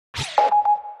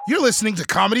You're listening to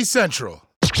Comedy Central.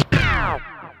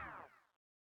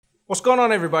 What's going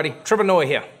on, everybody? Trevor Noah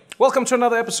here. Welcome to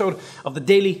another episode of the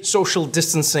Daily Social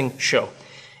Distancing Show.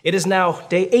 It is now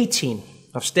day 18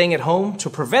 of staying at home to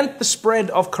prevent the spread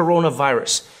of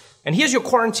coronavirus. And here's your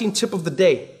quarantine tip of the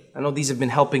day. I know these have been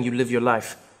helping you live your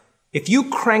life. If you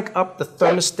crank up the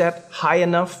thermostat high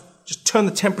enough, just turn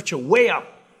the temperature way up,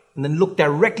 and then look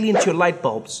directly into your light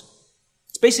bulbs.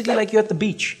 It's basically like you're at the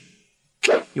beach.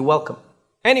 You're welcome.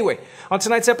 Anyway, on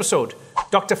tonight's episode,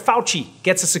 Dr. Fauci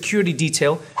gets a security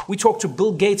detail. We talk to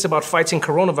Bill Gates about fighting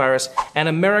coronavirus, and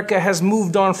America has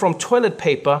moved on from toilet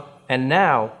paper, and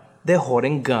now they're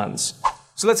hoarding guns.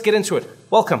 So let's get into it.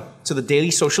 Welcome to the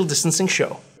Daily Social Distancing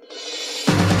Show.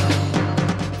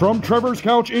 From Trevor's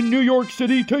couch in New York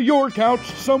City to your couch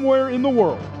somewhere in the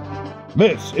world.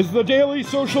 This is the Daily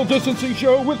Social Distancing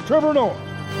Show with Trevor Noah.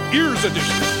 Ears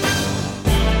Edition.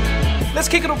 Let's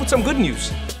kick it off with some good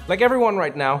news. Like everyone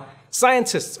right now,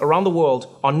 scientists around the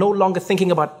world are no longer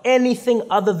thinking about anything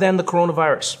other than the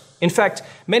coronavirus. In fact,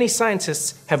 many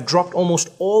scientists have dropped almost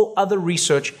all other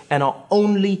research and are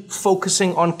only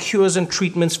focusing on cures and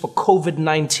treatments for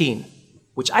COVID-19,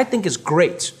 which I think is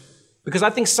great, because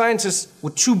I think scientists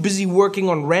were too busy working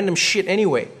on random shit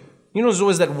anyway. You know, there's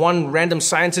always that one random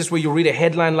scientist where you read a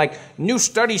headline like, "New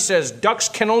study says ducks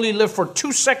can only live for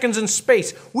 2 seconds in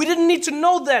space." We didn't need to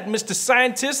know that, Mr.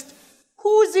 Scientist.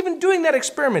 Who is even doing that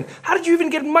experiment? How did you even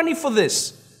get money for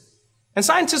this? And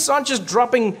scientists aren't just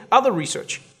dropping other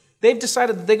research. They've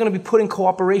decided that they're going to be putting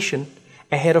cooperation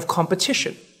ahead of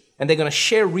competition. And they're going to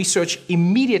share research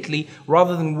immediately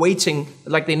rather than waiting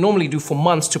like they normally do for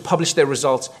months to publish their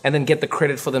results and then get the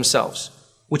credit for themselves,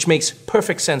 which makes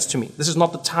perfect sense to me. This is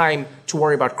not the time to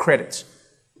worry about credit,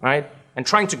 right? And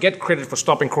trying to get credit for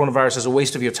stopping coronavirus is a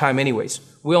waste of your time anyways.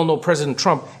 We all know President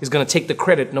Trump is going to take the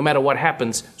credit no matter what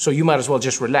happens, so you might as well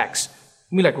just relax.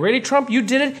 You'll be like, "Really, Trump? You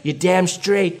did it? You're damn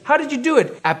straight. How did you do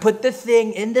it?" "I put the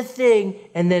thing in the thing,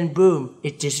 and then boom,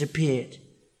 it disappeared."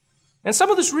 And some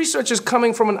of this research is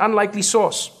coming from an unlikely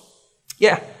source.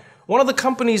 Yeah, one of the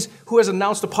companies who has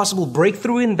announced a possible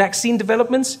breakthrough in vaccine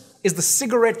developments is the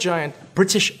cigarette giant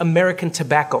British American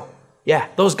Tobacco. Yeah,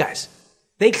 those guys.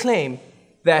 They claim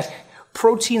that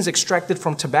proteins extracted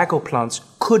from tobacco plants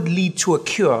could lead to a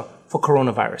cure for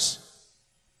coronavirus.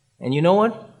 And you know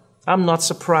what? I'm not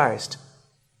surprised.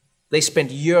 They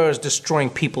spent years destroying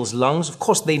people's lungs. Of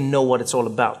course, they know what it's all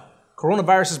about.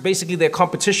 Coronavirus is basically their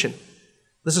competition.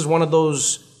 This is one of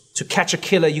those, to catch a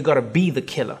killer, you gotta be the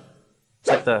killer. It's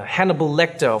like the Hannibal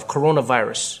Lecter of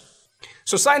coronavirus.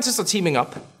 So scientists are teaming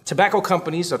up. Tobacco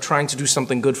companies are trying to do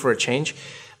something good for a change.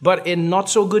 But in not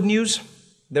so good news,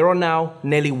 there are now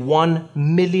nearly 1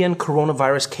 million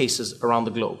coronavirus cases around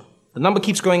the globe. The number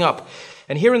keeps going up.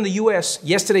 And here in the US,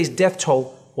 yesterday's death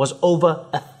toll was over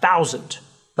 1,000,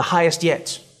 the highest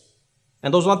yet.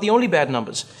 And those aren't the only bad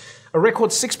numbers. A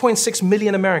record 6.6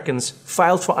 million Americans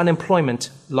filed for unemployment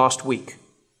last week.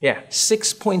 Yeah,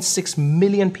 6.6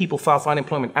 million people filed for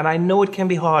unemployment. And I know it can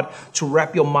be hard to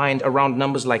wrap your mind around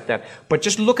numbers like that. But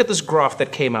just look at this graph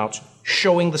that came out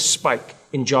showing the spike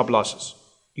in job losses.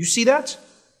 You see that?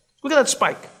 Look at that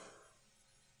spike.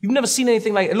 You've never seen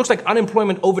anything like it. It looks like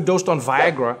unemployment overdosed on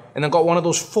Viagra and then got one of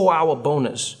those 4-hour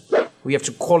boners where you have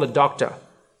to call a doctor.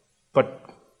 But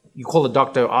you call the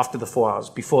doctor after the 4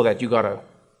 hours. Before that, you gotta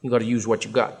use what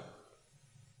you got.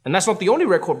 And that's not the only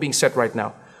record being set right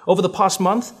now. Over the past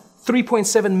month,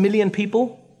 3.7 million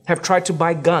people have tried to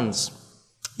buy guns.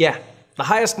 Yeah, the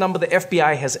highest number the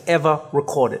FBI has ever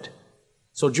recorded.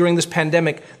 So during this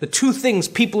pandemic, the two things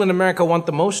people in America want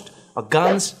the most are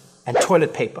guns and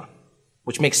toilet paper,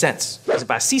 which makes sense, because if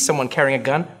I see someone carrying a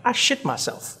gun, I shit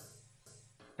myself.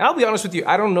 And I'll be honest with you,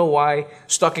 I don't know why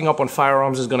stocking up on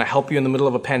firearms is going to help you in the middle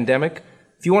of a pandemic.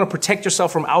 If you want to protect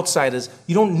yourself from outsiders,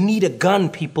 you don't need a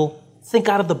gun, people. Think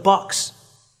out of the box.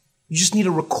 You just need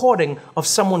a recording of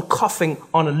someone coughing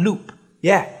on a loop.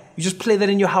 Yeah, you just play that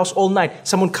in your house all night.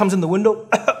 Someone comes in the window.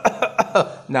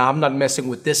 Nah, I'm not messing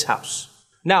with this house.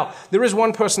 Now, there is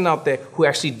one person out there who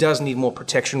actually does need more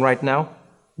protection right now.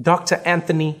 Dr.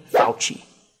 Anthony Fauci.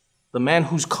 The man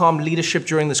whose calm leadership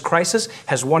during this crisis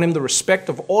has won him the respect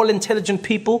of all intelligent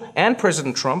people and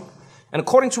President Trump. And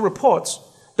according to reports,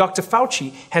 Dr.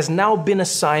 Fauci has now been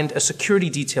assigned a security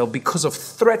detail because of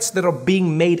threats that are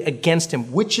being made against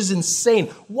him, which is insane.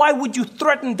 Why would you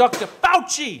threaten Dr.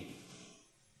 Fauci?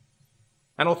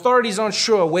 And authorities aren't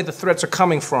sure where the threats are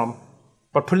coming from,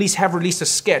 but police have released a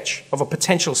sketch of a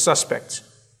potential suspect.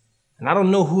 And I don't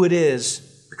know who it is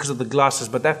because of the glasses,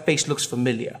 but that face looks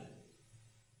familiar.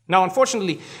 Now,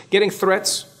 unfortunately, getting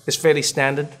threats is fairly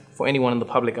standard for anyone in the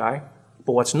public eye.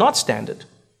 But what's not standard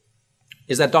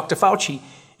is that Dr. Fauci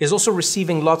is also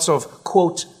receiving lots of,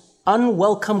 quote,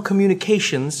 unwelcome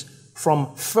communications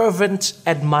from fervent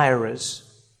admirers.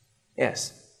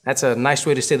 Yes, that's a nice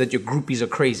way to say that your groupies are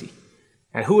crazy.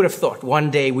 And who would have thought one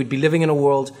day we'd be living in a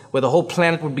world where the whole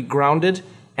planet would be grounded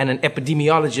and an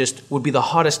epidemiologist would be the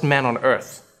hottest man on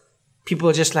earth? People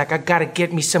are just like, I gotta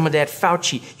get me some of that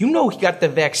Fauci. You know he got the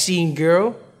vaccine,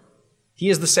 girl. He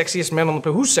is the sexiest man on the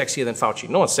planet. Who's sexier than Fauci?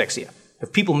 No one's sexier.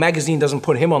 If People magazine doesn't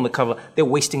put him on the cover, they're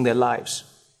wasting their lives.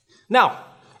 Now,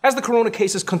 as the corona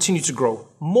cases continue to grow,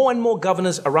 more and more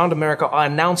governors around America are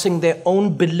announcing their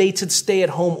own belated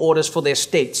stay-at-home orders for their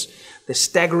states. They're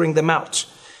staggering them out.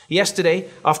 Yesterday,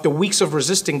 after weeks of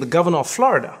resisting, the governor of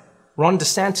Florida, Ron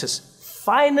DeSantis,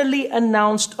 finally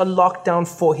announced a lockdown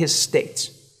for his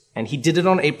state. And he did it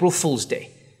on April Fool's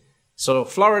Day. So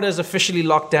Florida is officially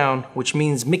locked down, which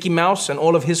means Mickey Mouse and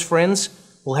all of his friends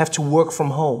will have to work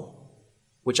from home,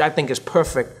 which I think is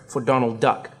perfect for Donald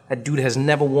Duck. That dude has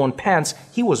never worn pants.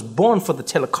 He was born for the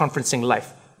teleconferencing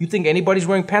life. You think anybody's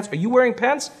wearing pants? Are you wearing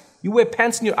pants? You wear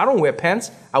pants in your... I don't wear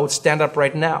pants. I would stand up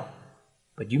right now.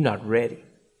 But you're not ready.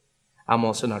 I'm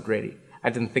also not ready. I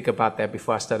didn't think about that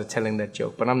before I started telling that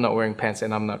joke, but I'm not wearing pants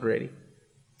and I'm not ready.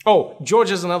 Oh,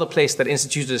 Georgia's another place that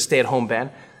instituted a stay-at-home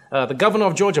ban. The governor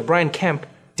of Georgia, Brian Kemp,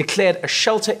 declared a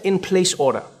shelter-in-place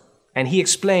order. And he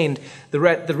explained the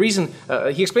reason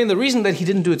that he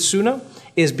didn't do it sooner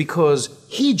is because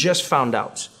he just found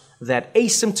out that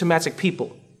asymptomatic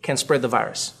people can spread the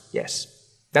virus. Yes,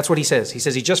 that's what he says. He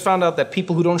says he just found out that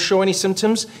people who don't show any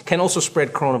symptoms can also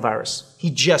spread coronavirus.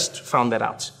 He just found that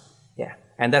out. Yeah,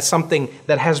 and that's something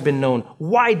that has been known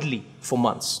widely for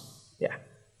months. Yeah.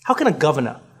 How can a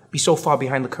governor be so far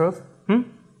behind the curve?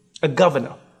 A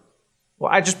governor.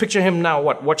 Well, I just picture him now,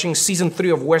 watching season 3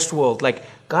 of Westworld. Like,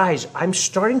 guys, I'm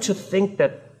starting to think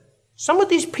that some of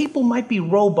these people might be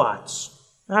robots.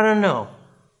 I don't know.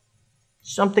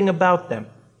 Something about them.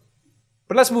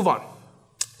 But let's move on.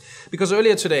 Because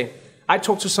earlier today, I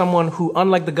talked to someone who,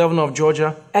 unlike the governor of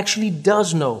Georgia, actually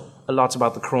does know a lot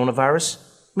about the coronavirus,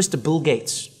 Mr. Bill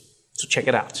Gates. So check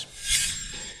it out.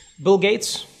 Bill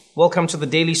Gates, welcome to the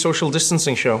Daily Social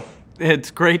Distancing Show.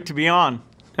 It's great to be on.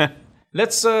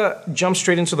 Let's jump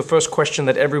straight into the first question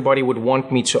that everybody would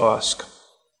want me to ask.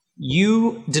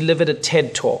 You delivered a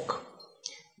TED Talk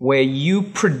where you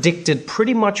predicted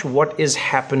pretty much what is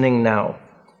happening now.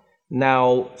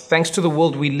 Now, thanks to the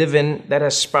world we live in, that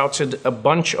has sprouted a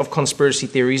bunch of conspiracy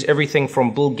theories, everything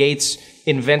from Bill Gates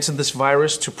invented this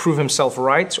virus to prove himself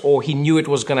right, or he knew it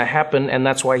was going to happen and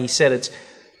that's why he said it.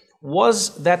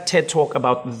 Was that TED Talk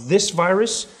about this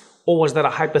virus, or was that a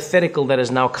hypothetical that has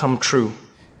now come true?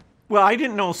 Well, I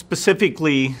didn't know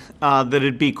specifically that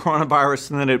it'd be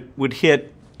coronavirus and that it would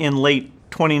hit in late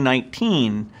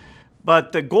 2019.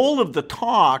 But the goal of the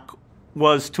talk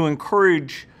was to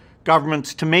encourage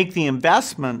governments to make the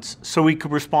investments so we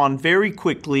could respond very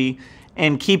quickly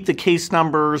and keep the case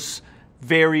numbers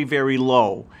very, very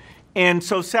low. And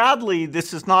so sadly,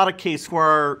 this is not a case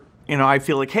where, I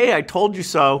feel like, hey, I told you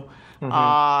so.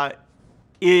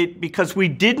 Because we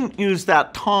didn't use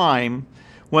that time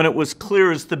when it was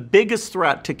clear as the biggest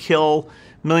threat to kill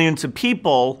millions of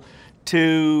people,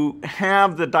 to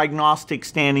have the diagnostic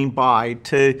standing by,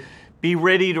 to be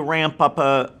ready to ramp up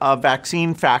a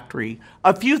vaccine factory.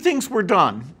 A few things were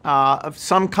done.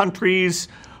 Some countries,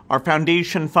 our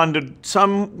foundation funded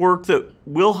some work that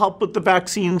will help with the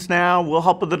vaccines now, will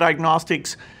help with the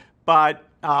diagnostics, but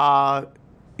most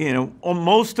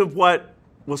of what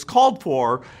was called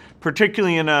for,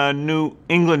 particularly in a New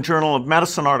England Journal of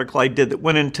Medicine article I did that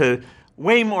went into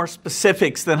way more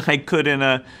specifics than I could in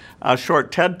a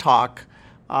short TED Talk,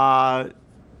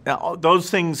 those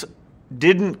things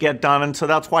didn't get done, and so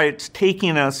that's why it's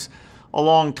taking us a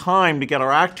long time to get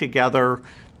our act together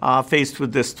faced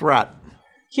with this threat.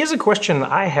 Here's a question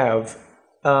I have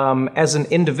as an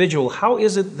individual. How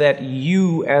is it that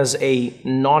you, as a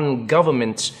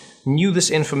non-government, knew this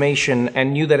information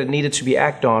and knew that it needed to be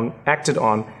acted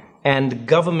on, and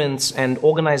governments and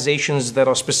organizations that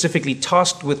are specifically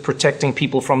tasked with protecting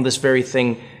people from this very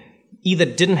thing either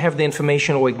didn't have the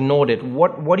information or ignored it?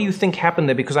 What do you think happened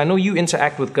there? Because I know you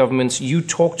interact with governments, you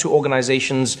talk to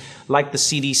organizations like the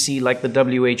CDC, like the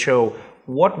WHO.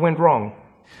 What went wrong?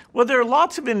 Well, there are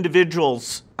lots of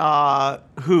individuals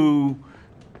who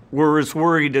were as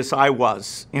worried as I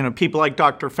was. People like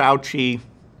Dr. Fauci,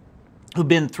 who've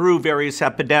been through various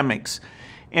epidemics.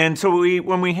 And so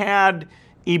when we had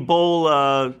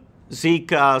Ebola,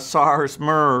 Zika, SARS,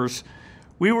 MERS,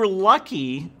 we were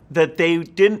lucky that they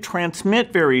didn't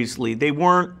transmit very easily. They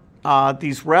weren't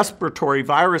these respiratory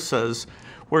viruses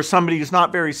where somebody who's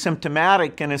not very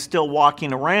symptomatic and is still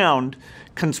walking around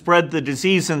can spread the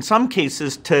disease in some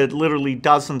cases to literally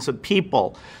dozens of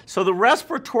people. So the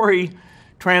respiratory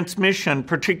transmission,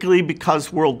 particularly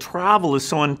because world travel is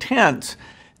so intense,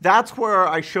 that's where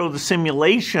I show the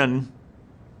simulation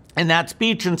in that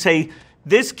speech and say,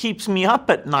 this keeps me up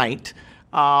at night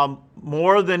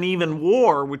more than even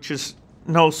war, which is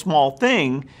no small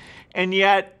thing. And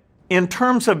yet, in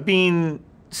terms of being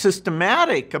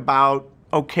systematic about,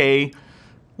 okay,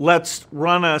 let's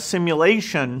run a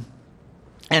simulation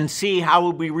and see how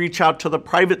would we reach out to the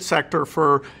private sector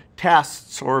for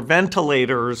tests or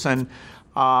ventilators, and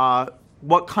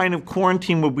what kind of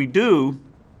quarantine would we do?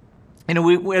 And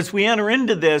as we enter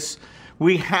into this,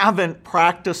 we haven't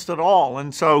practiced at all.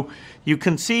 And so you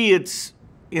can see it's,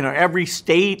 every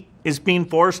state is being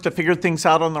forced to figure things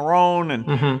out on their own.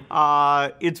 And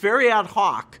it's very ad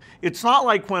hoc. It's not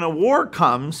like when a war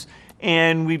comes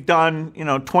and we've done,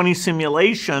 20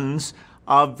 simulations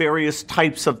of various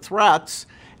types of threats,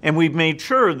 and we've made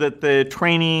sure that the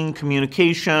training,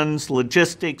 communications,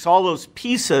 logistics, all those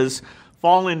pieces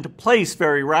fall into place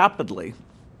very rapidly.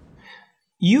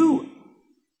 You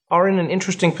are in an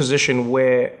interesting position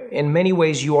where, in many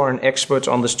ways, you are an expert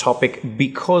on this topic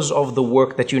because of the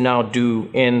work that you now do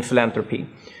in philanthropy.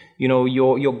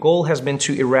 Your goal has been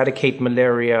to eradicate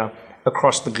malaria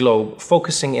across the globe,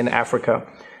 focusing in Africa.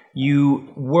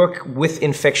 You work with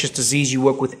infectious disease, you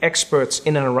work with experts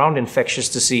in and around infectious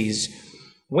disease.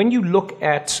 When you look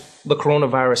at the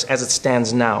coronavirus as it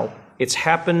stands now, it's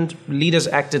happened, leaders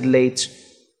acted late,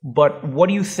 but what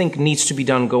do you think needs to be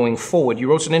done going forward? You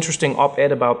wrote an interesting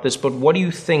op-ed about this, but what do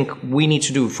you think we need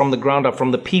to do from the ground up,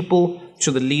 from the people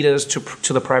to the leaders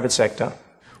to the private sector?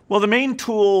 Well, the main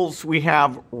tools we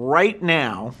have right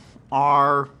now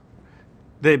are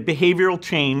the behavioral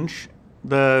change,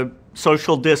 the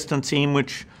social distancing,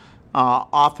 which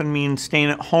often means staying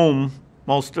at home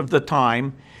most of the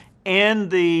time, and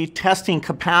the testing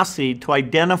capacity to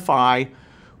identify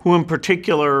who in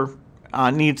particular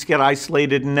needs to get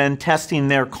isolated, and then testing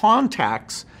their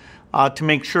contacts to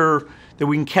make sure that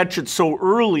we can catch it so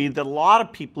early that a lot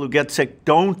of people who get sick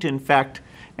don't infect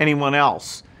anyone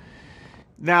else.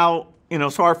 Now,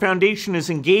 so our foundation is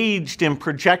engaged in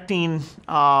projecting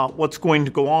what's going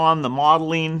to go on, the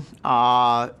modeling.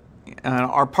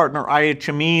 Our partner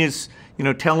IHME is,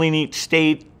 telling each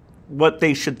state what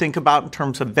they should think about in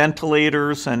terms of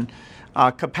ventilators and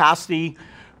capacity.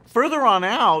 Further on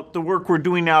out, the work we're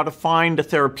doing now to find a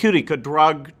therapeutic, a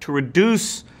drug to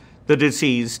reduce the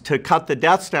disease, to cut the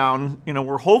deaths down,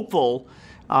 we're hopeful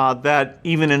that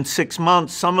even in 6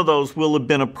 months, some of those will have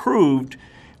been approved.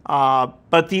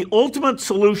 But the ultimate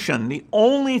solution, the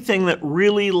only thing that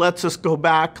really lets us go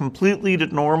back completely to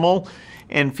normal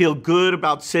and feel good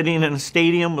about sitting in a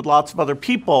stadium with lots of other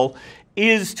people,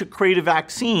 is to create a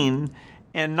vaccine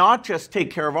and not just take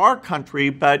care of our country,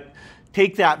 but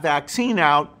take that vaccine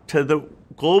out to the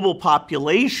global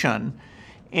population,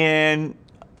 and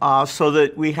so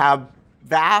that we have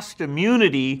vast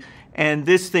immunity, and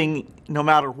this thing, no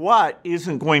matter what,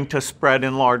 isn't going to spread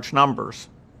in large numbers.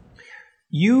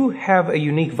 You have a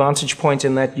unique vantage point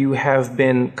in that you have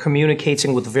been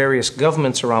communicating with various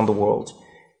governments around the world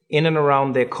in and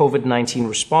around their COVID-19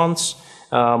 response,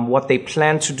 what they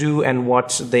plan to do and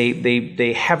what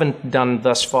they haven't done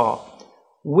thus far.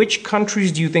 Which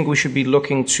countries do you think we should be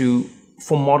looking to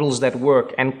for models that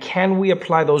work? And can we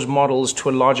apply those models to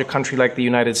a larger country like the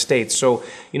United States? So,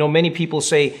 many people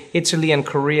say Italy and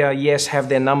Korea, yes, have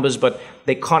their numbers, but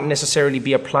they can't necessarily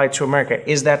be applied to America.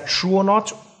 Is that true or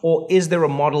not? Or is there a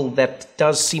model that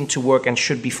does seem to work and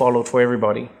should be followed for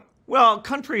everybody? Well,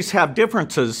 countries have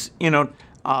differences.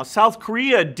 South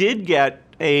Korea did get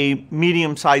a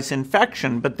medium-sized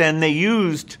infection, but then they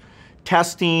used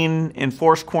testing,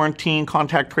 enforced quarantine,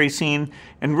 contact tracing,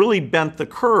 and really bent the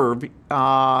curve,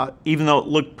 even though it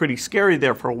looked pretty scary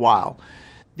there for a while.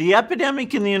 The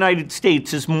epidemic in the United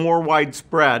States is more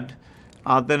widespread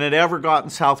than it ever got in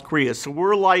South Korea. So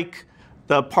we're like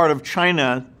the part of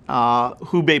China,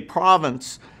 Hubei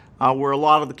province, where a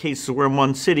lot of the cases were in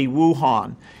one city,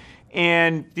 Wuhan.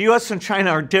 And the U.S. and China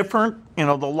are different. The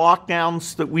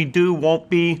lockdowns that we do won't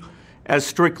be as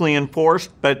strictly enforced,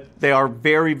 but they are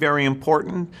very, very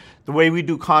important. The way we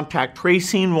do contact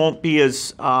tracing won't be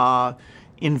as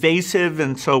invasive,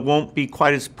 and so won't be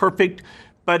quite as perfect.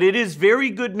 But it is very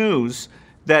good news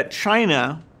that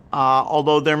China,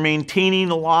 although they're maintaining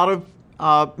a lot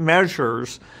of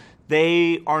measures,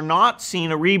 they are not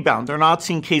seeing a rebound. They're not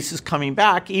seeing cases coming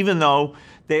back, even though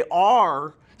they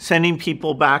are sending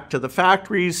people back to the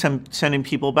factories and sending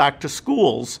people back to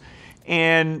schools.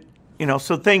 And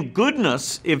So thank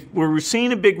goodness, if we're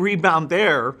seeing a big rebound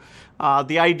there,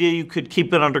 the idea you could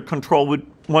keep it under control would,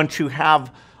 once you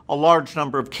have a large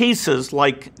number of cases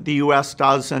like the U.S.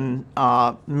 does and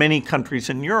many countries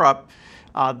in Europe,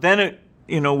 then it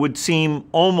would seem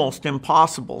almost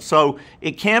impossible. So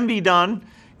it can be done.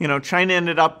 China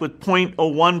ended up with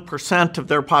 0.01% of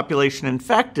their population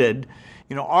infected.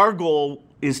 Our goal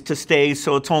is to stay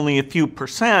so it's only a few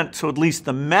percent, so at least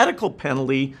the medical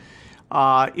penalty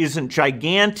isn't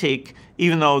gigantic,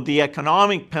 even though the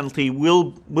economic penalty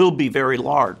will be very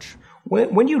large.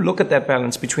 When you look at that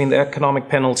balance between the economic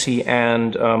penalty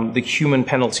and the human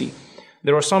penalty,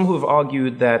 there are some who have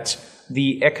argued that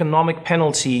the economic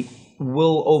penalty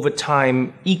will over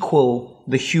time equal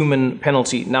the human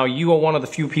penalty. Now, you are one of the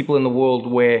few people in the world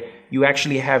where you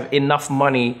actually have enough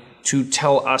money to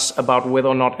tell us about whether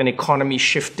or not an economy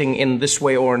shifting in this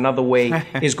way or another way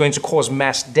is going to cause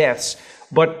mass deaths.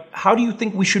 But how do you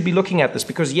think we should be looking at this?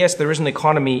 Because yes, there is an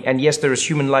economy and yes, there is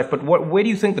human life, but where do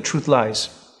you think the truth lies?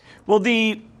 Well,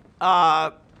 there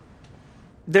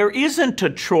isn't a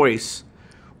choice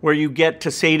where you get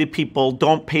to say to people,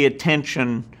 don't pay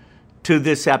attention to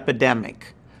this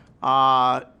epidemic.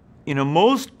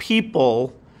 Most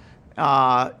people,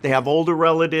 they have older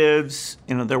relatives,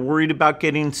 they're worried about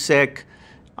getting sick.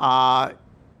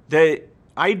 The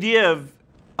idea of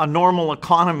a normal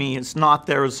economy is not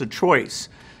there as a choice.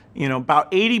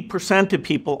 About 80% of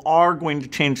people are going to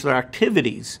change their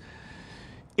activities.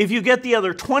 If you get the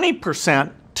other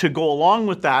 20% to go along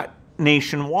with that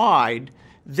nationwide,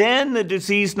 then the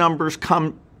disease numbers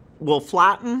will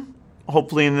flatten,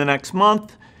 hopefully in the next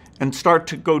month, and start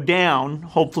to go down,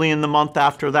 hopefully in the month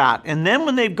after that. And then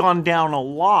when they've gone down a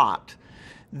lot,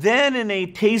 then in a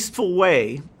tasteful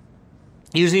way,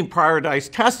 using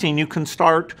prioritized testing, you can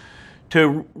start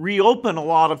to reopen a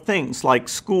lot of things like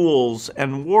schools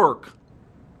and work.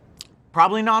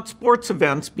 Probably not sports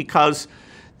events because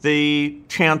the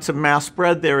chance of mass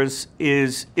spread there is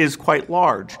quite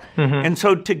large. Mm-hmm. And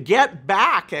so to get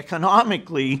back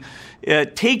economically,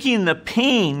 taking the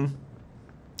pain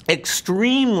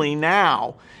extremely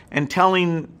now and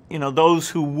telling those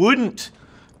who wouldn't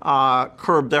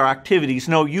curb their activities,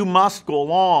 no, you must go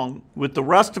along with the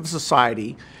rest of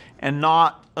society and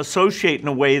not associate in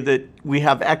a way that we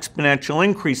have exponential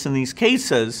increase in these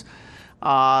cases,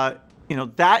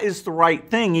 that is the right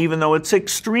thing, even though it's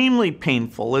extremely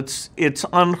painful. It's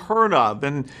unheard of.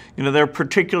 And, there are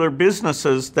particular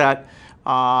businesses that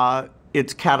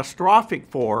it's catastrophic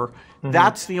for. Mm-hmm.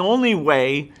 That's the only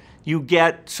way you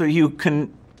get so you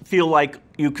can feel like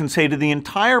you can say to the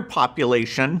entire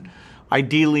population,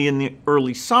 ideally in the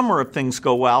early summer if things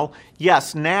go well,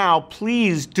 yes, now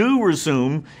please do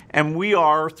resume, and we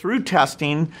are, through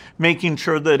testing, making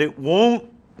sure that it won't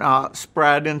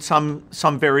spread in some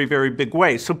very, very big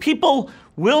way. So people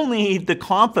will need the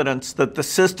confidence that the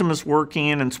system is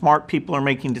working and smart people are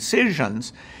making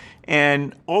decisions,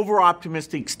 and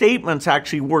over-optimistic statements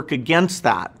actually work against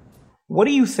that. What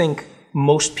do you think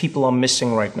most people are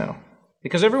missing right now?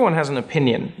 Because everyone has an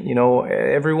opinion,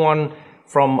 everyone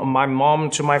from my mom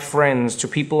to my friends to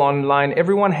people online,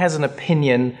 everyone has an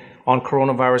opinion on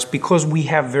coronavirus because we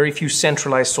have very few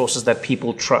centralized sources that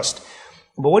people trust.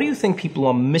 But what do you think people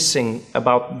are missing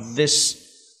about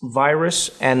this virus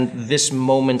and this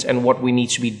moment and what we need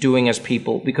to be doing as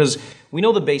people? Because we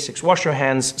know the basics: wash your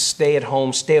hands, stay at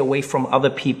home, stay away from other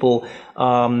people,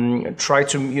 try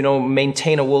to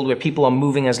maintain a world where people are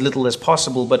moving as little as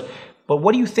possible. But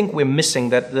what do you think we're missing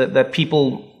that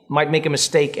people might make a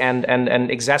mistake and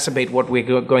exacerbate what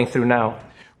we're going through now?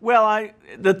 Well,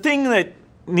 the thing that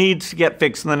needs to get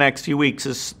fixed in the next few weeks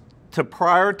is to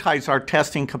prioritize our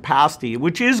testing capacity,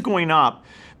 which is going up,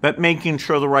 but making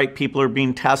sure the right people are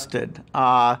being tested.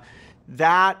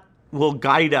 That will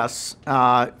guide us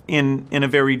in a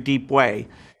very deep way.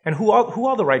 And who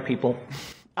are the right people?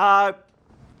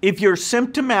 If you're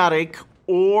symptomatic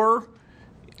or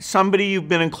somebody you've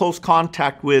been in close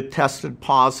contact with tested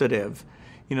positive,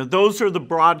 those are the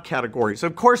broad categories.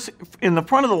 Of course, in the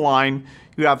front of the line,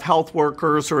 you have health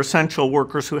workers or essential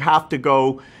workers who have to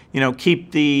go,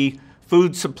 keep the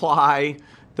food supply,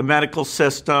 the medical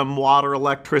system, water,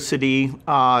 electricity,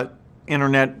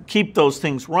 internet, keep those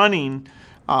things running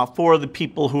for the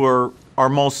people who are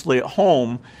mostly at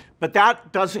home. But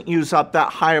that doesn't use up that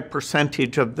high a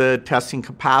percentage of the testing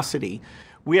capacity.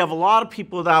 We have a lot of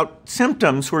people without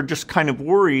symptoms who are just kind of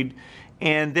worried,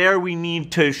 and there we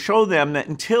need to show them that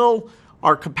until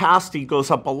our capacity goes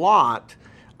up a lot,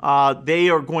 they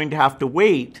are going to have to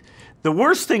wait. The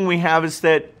worst thing we have is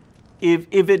that if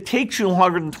it takes you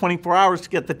longer than 24 hours to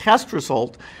get the test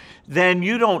result, then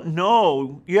you don't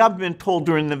know, you haven't been told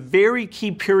during the very key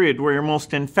period where you're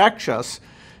most infectious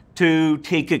to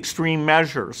take extreme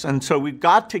measures. And so we've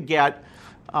got to get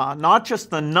not just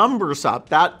the numbers up,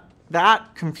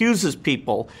 that confuses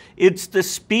people. It's the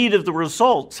speed of the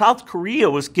results. South Korea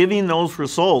was giving those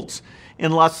results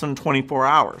in less than 24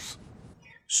 hours.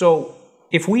 So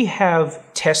if we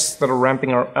have tests that are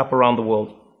ramping up around the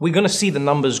world, we're going to see the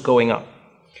numbers going up.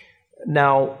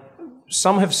 Now,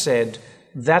 some have said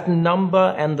that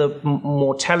number and the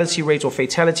mortality rate or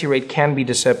fatality rate can be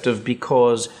deceptive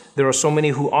because there are so many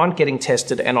who aren't getting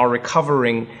tested and are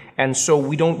recovering, and so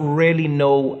we don't really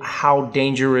know how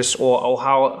dangerous or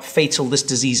how fatal this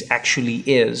disease actually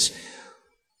is.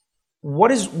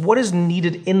 What is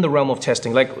needed in the realm of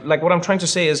testing? Like what I'm trying to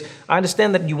say is, I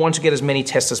understand that you want to get as many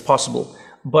tests as possible,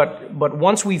 but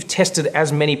once we've tested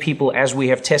as many people as we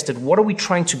have tested, what are we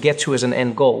trying to get to as an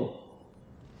end goal?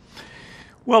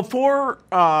 Well, for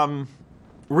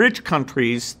rich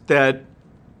countries that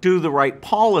do the right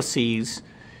policies,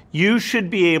 you should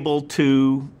be able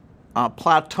to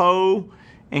plateau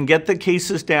and get the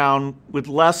cases down with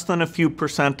less than a few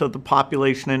percent of the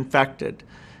population infected.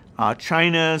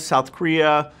 China, South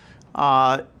Korea,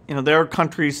 there are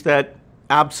countries that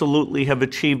absolutely have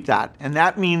achieved that. And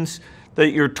that means that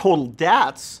your total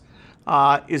deaths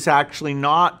is actually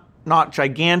not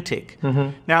gigantic.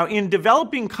 Mm-hmm. Now, in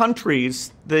developing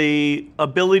countries, the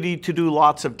ability to do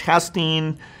lots of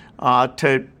testing,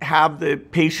 to have the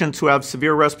patients who have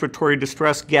severe respiratory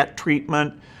distress get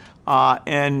treatment,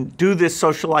 and do this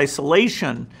social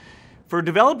isolation, for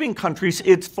developing countries,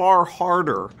 it's far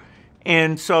harder.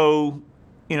 And so,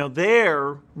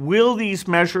 will these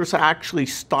measures actually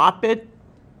stop it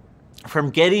from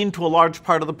getting to a large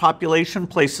part of the population?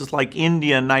 Places like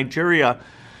India and Nigeria.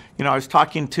 I was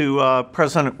talking to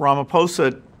President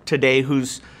Ramaphosa today,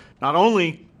 who's not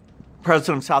only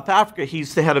president of South Africa,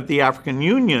 he's the head of the African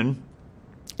Union,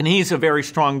 and he's a very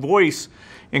strong voice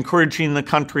encouraging the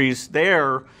countries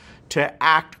there to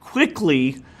act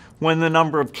quickly when the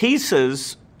number of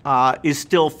cases is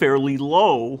still fairly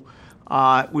low,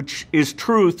 which is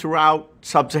true throughout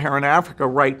sub-Saharan Africa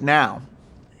right now.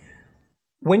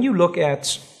 When you look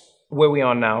at where we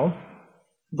are now,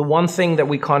 the one thing that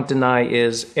we can't deny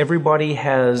is everybody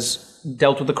has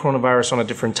dealt with the coronavirus on a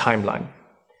different timeline.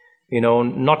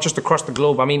 Not just across the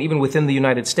globe. I mean, even within the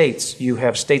United States, you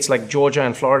have states like Georgia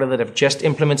and Florida that have just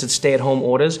implemented stay-at-home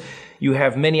orders. You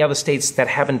have many other states that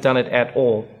haven't done it at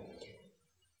all.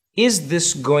 Is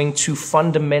this going to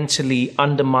fundamentally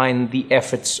undermine the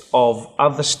efforts of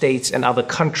other states and other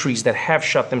countries that have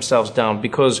shut themselves down?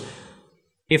 Because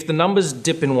if the numbers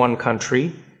dip in one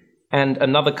country, and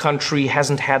another country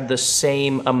hasn't had the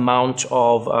same amount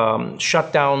of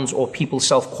shutdowns or people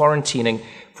self-quarantining.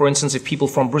 For instance, if people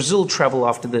from Brazil travel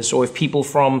after this, or if people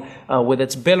from, whether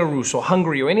it's Belarus or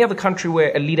Hungary or any other country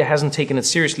where a leader hasn't taken it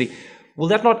seriously, will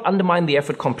that not undermine the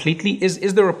effort completely?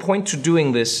 Is there a point to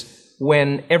doing this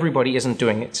when everybody isn't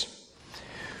doing it?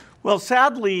 Well,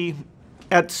 sadly,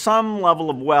 at some level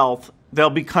of wealth, there'll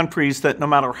be countries that no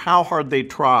matter how hard they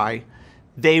try,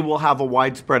 they will have a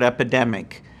widespread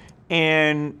epidemic.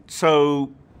 And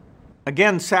so,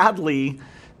 again, sadly,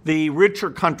 the richer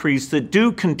countries that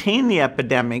do contain the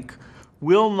epidemic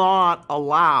will not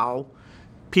allow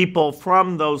people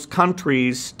from those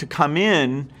countries to come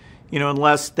in,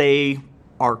 unless they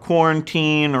are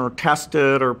quarantined or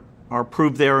tested or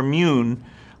prove they're immune.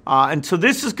 And so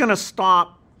this is going to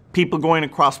stop people going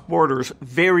across borders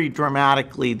very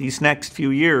dramatically these next few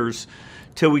years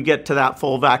till we get to that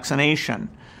full vaccination.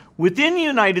 Within the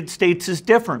United States is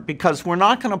different because we're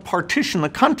not going to partition the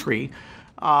country.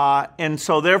 And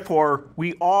so therefore,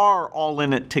 we are all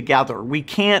in it together. We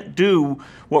can't do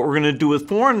what we're going to do with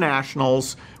foreign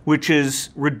nationals, which is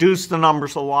reduce the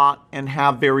numbers a lot and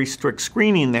have very strict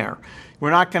screening there.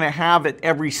 We're not going to have at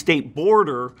every state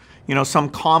border, some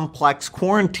complex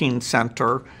quarantine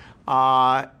center.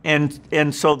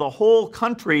 And so the whole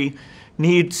country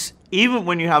needs, even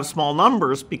when you have small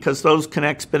numbers, because those can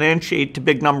exponentiate to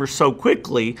big numbers so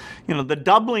quickly, the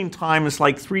doubling time is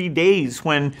like 3 days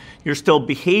when you're still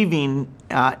behaving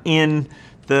in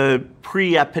the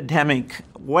pre-epidemic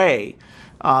way.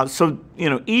 So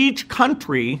each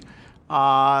country,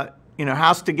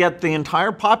 has to get the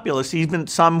entire populace, even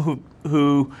some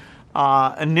who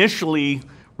initially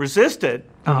resisted,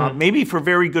 maybe for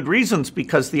very good reasons,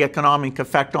 because the economic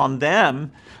effect on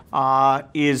them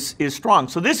is strong.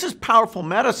 So this is powerful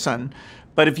medicine,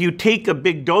 but if you take a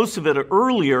big dose of it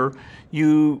earlier,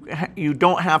 you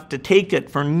don't have to take it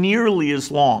for nearly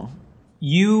as long.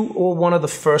 You were one of the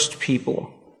first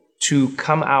people to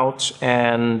come out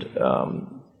and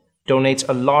donates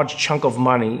a large chunk of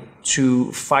money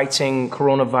to fighting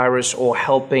coronavirus or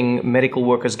helping medical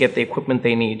workers get the equipment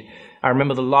they need. I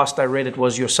remember the last I read it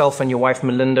was yourself and your wife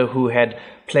Melinda who had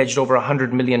pledged over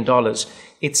 $100 million.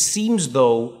 It seems,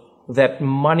 though, that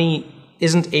money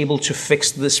isn't able to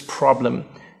fix this problem.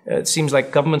 It seems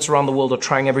like governments around the world are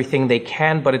trying everything they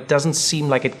can, but it doesn't seem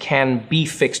like it can be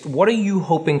fixed. What are you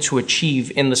hoping to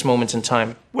achieve in this moment in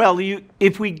time? Well,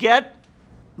 if we get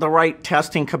the right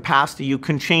testing capacity, you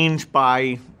can change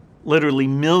by literally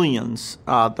millions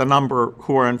the number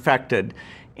who are infected.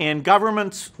 And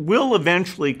governments will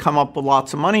eventually come up with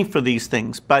lots of money for these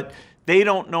things, but they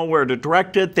don't know where to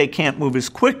direct it. They can't move as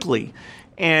quickly.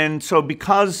 And so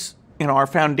because our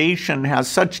foundation has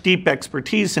such deep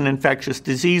expertise in infectious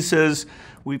diseases,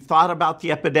 we've thought about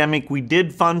the epidemic. We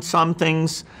did fund some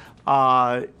things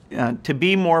to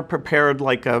be more prepared,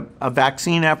 like a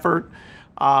vaccine effort.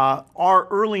 Our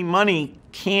early money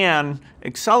can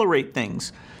accelerate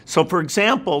things. So, for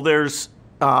example, there's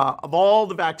of all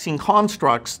the vaccine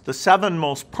constructs, the 7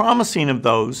 most promising of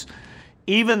those,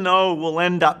 even though we'll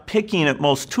end up picking at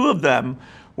most 2 of them,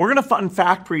 we're going to fund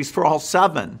factories for all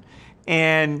 7.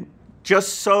 And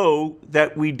just so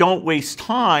that we don't waste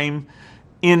time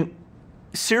in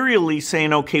serially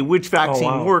saying, okay, which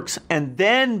vaccine works, and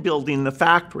then building the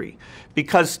factory.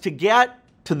 Because to get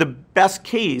to the best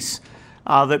case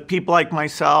that people like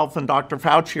myself and Dr.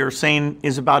 Fauci are saying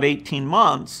is about 18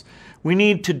 months, we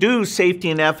need to do safety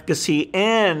and efficacy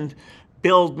and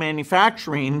build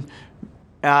manufacturing,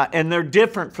 and they're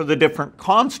different for the different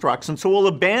constructs. And so we'll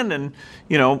abandon,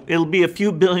 it'll be a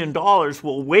few $1 billion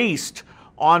we'll waste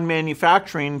on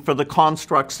manufacturing for the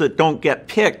constructs that don't get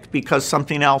picked because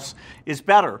something else is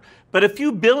better. But a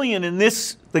few billion in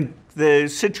the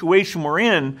situation we're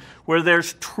in, where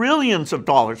there's trillions of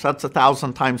dollars, that's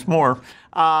 1,000 times more,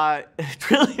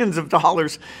 trillions of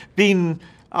dollars being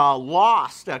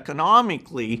lost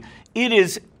economically, it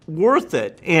is worth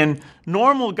it. And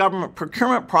normal government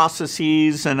procurement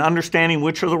processes and understanding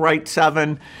which are the right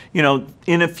 7,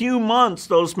 in a few months,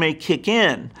 those may kick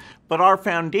in. But our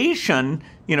foundation,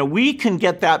 we can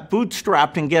get that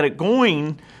bootstrapped and get it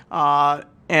going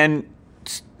and,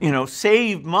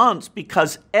 save months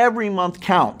because every month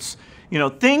counts.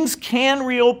 Things can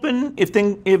reopen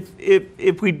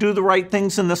if we do the right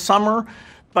things in the summer,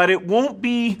 but it won't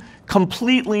be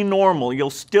completely normal. You'll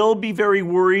still be very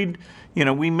worried.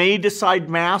 We may decide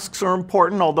masks are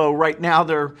important, although right now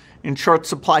they're in short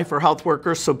supply for health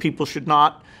workers, so people should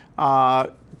not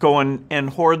go and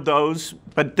hoard those.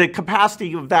 But the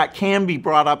capacity of that can be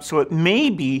brought up, so it may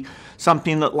be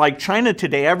something that, like China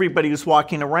today, everybody who's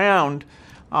walking around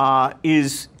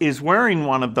is wearing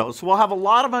one of those. So we'll have a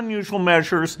lot of unusual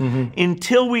measures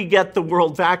until we get the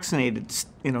world vaccinated.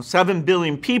 7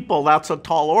 billion people, that's a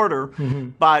tall order,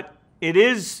 but it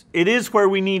is where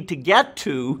we need to get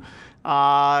to,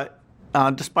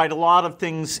 despite a lot of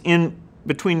things in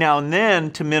between now and then,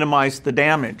 to minimize the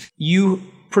damage. You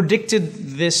predicted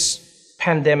this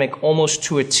pandemic almost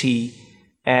to a T,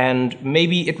 and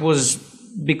maybe it was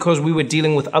because we were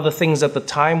dealing with other things at the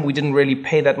time. We didn't really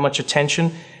pay that much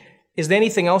attention. Is there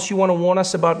anything else you want to warn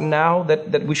us about now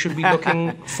that we should be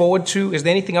looking forward to? Is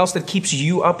there anything else that keeps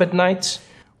you up at night?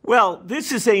 Well,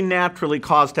 this is a naturally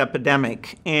caused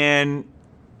epidemic, and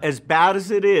as bad as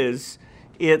it is,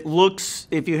 it looks,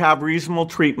 if you have reasonable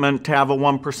treatment, to have a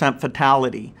 1%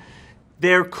 fatality.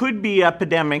 There could be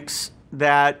epidemics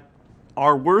that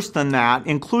are worse than that,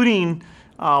 including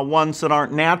ones that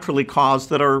aren't naturally caused,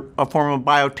 that are a form of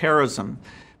bioterrorism.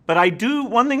 But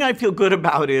one thing I feel good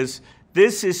about is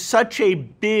this is such a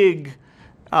big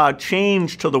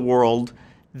change to the world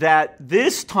that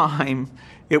this time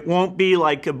it won't be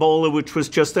like Ebola, which was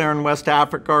just there in West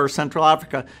Africa or Central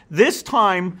Africa. This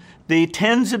time, the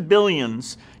tens of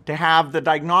billions to have the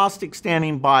diagnostic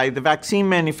standing by, the vaccine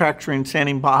manufacturing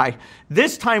standing by,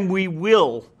 this time we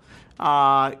will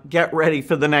get ready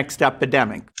for the next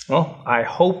epidemic. Well, I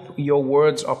hope your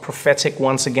words are prophetic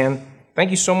once again.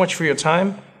 Thank you so much for your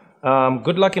time.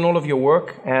 Good luck in all of your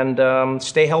work, and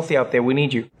stay healthy out there. We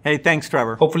need you. Hey, thanks,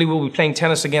 Trevor. Hopefully we'll be playing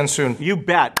tennis again soon. You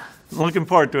bet. Looking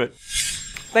forward to it.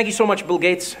 Thank you so much, Bill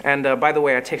Gates. And by the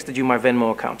way, I texted you my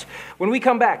Venmo account. When we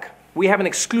come back, we have an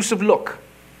exclusive look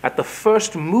at the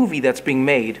first movie that's being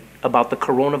made about the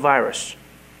coronavirus.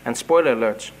 And spoiler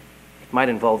alert, it might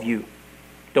involve you.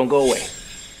 Don't go away.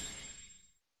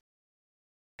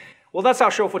 Well, that's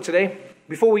our show for today.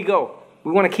 Before we go,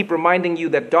 we want to keep reminding you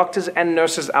that doctors and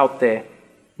nurses out there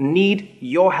need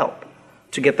your help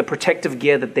to get the protective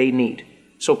gear that they need.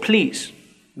 So please,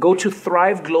 go to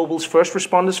Thrive Global's First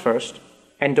Responders First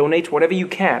and donate whatever you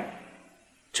can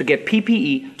to get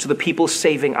PPE to the people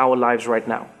saving our lives right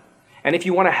now. And if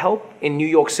you want to help in New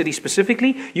York City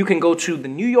specifically, you can go to the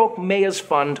New York Mayor's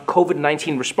Fund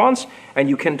COVID-19 response, and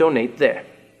you can donate there.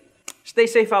 Stay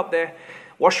safe out there.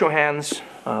 Wash your hands.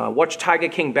 Watch Tiger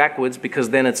King backwards,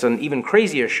 because then it's an even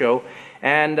crazier show.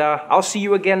 And I'll see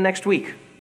you again next week.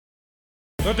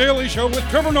 The Daily Show with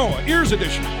Trevor Noah, Ears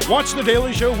Edition. Watch The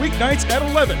Daily Show weeknights at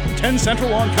 11, 10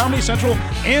 Central on Comedy Central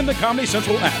and the Comedy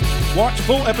Central app. Watch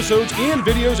full episodes and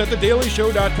videos at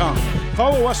thedailyshow.com.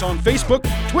 Follow us on Facebook,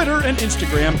 Twitter, and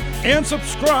Instagram, and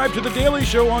subscribe to The Daily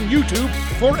Show on YouTube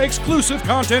for exclusive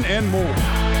content and more.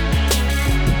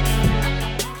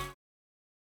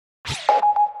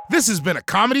 This has been a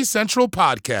Comedy Central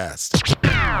podcast.